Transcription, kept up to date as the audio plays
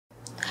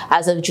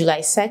As of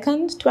July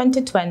 2nd,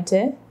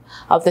 2020,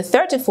 of the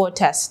 34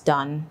 tests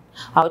done,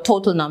 our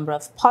total number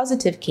of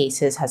positive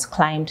cases has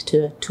climbed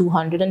to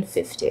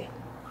 250.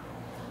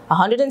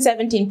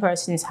 117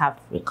 persons have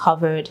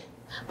recovered,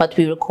 but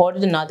we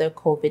recorded another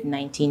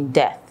COVID-19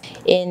 death.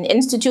 In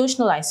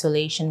institutional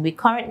isolation, we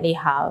currently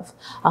have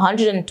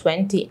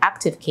 120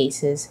 active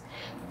cases,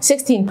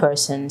 16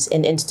 persons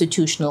in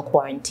institutional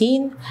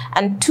quarantine,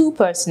 and 2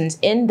 persons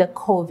in the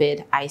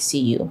COVID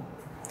ICU.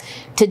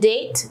 To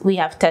date, we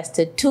have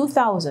tested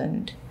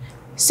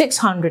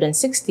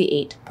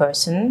 2,668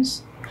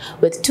 persons,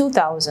 with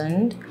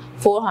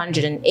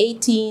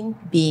 2,418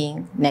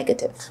 being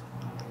negative.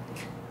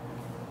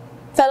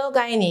 Fellow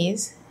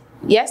Guyanese,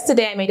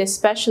 yesterday I made a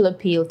special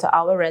appeal to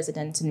our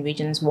residents in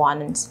Regions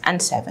 1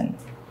 and 7,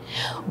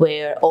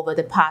 where over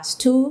the past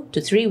 2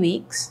 to 3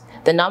 weeks,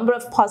 the number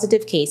of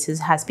positive cases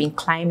has been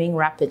climbing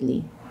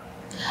rapidly.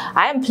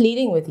 I am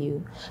pleading with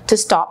you to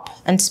stop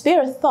and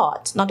spare a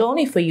thought not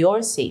only for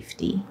your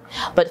safety,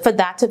 but for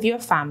that of your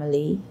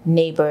family,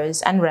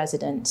 neighbors, and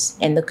residents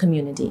in the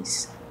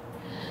communities.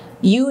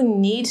 You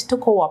need to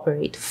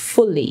cooperate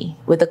fully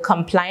with the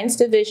Compliance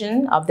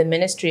Division of the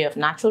Ministry of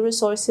Natural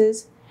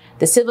Resources,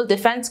 the Civil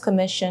Defense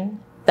Commission,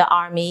 the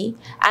Army,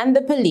 and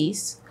the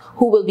police,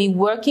 who will be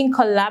working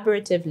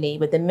collaboratively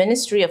with the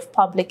Ministry of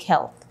Public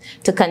Health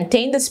to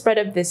contain the spread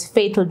of this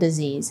fatal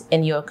disease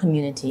in your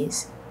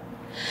communities.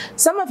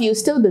 Some of you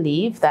still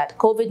believe that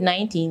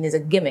COVID-19 is a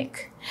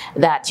gimmick,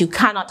 that you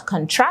cannot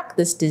contract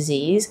this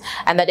disease,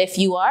 and that if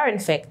you are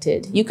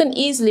infected, you can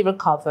easily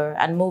recover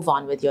and move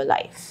on with your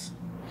life.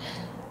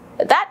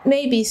 That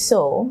may be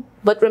so,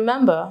 but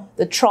remember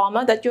the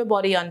trauma that your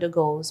body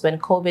undergoes when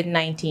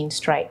COVID-19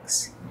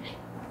 strikes.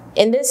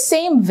 In this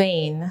same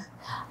vein,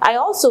 I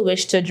also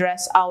wish to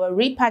address our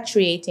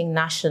repatriating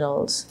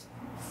nationals,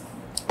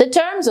 the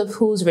terms of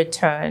whose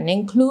return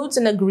includes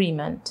an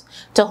agreement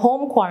to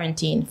home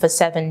quarantine for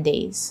 7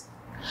 days.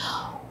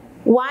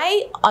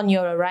 Why, on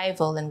your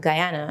arrival in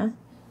Guyana,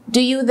 do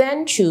you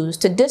then choose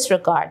to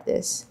disregard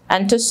this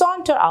and to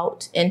saunter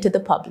out into the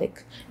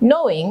public,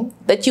 knowing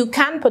that you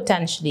can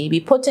potentially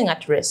be putting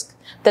at risk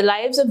the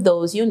lives of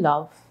those you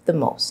love the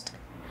most?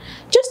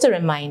 Just a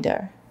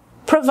reminder,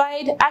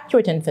 provide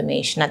accurate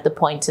information at the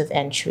points of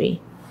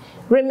entry.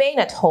 Remain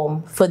at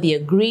home for the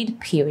agreed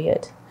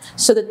period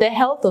so that the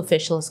health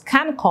officials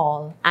can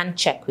call and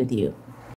check with you.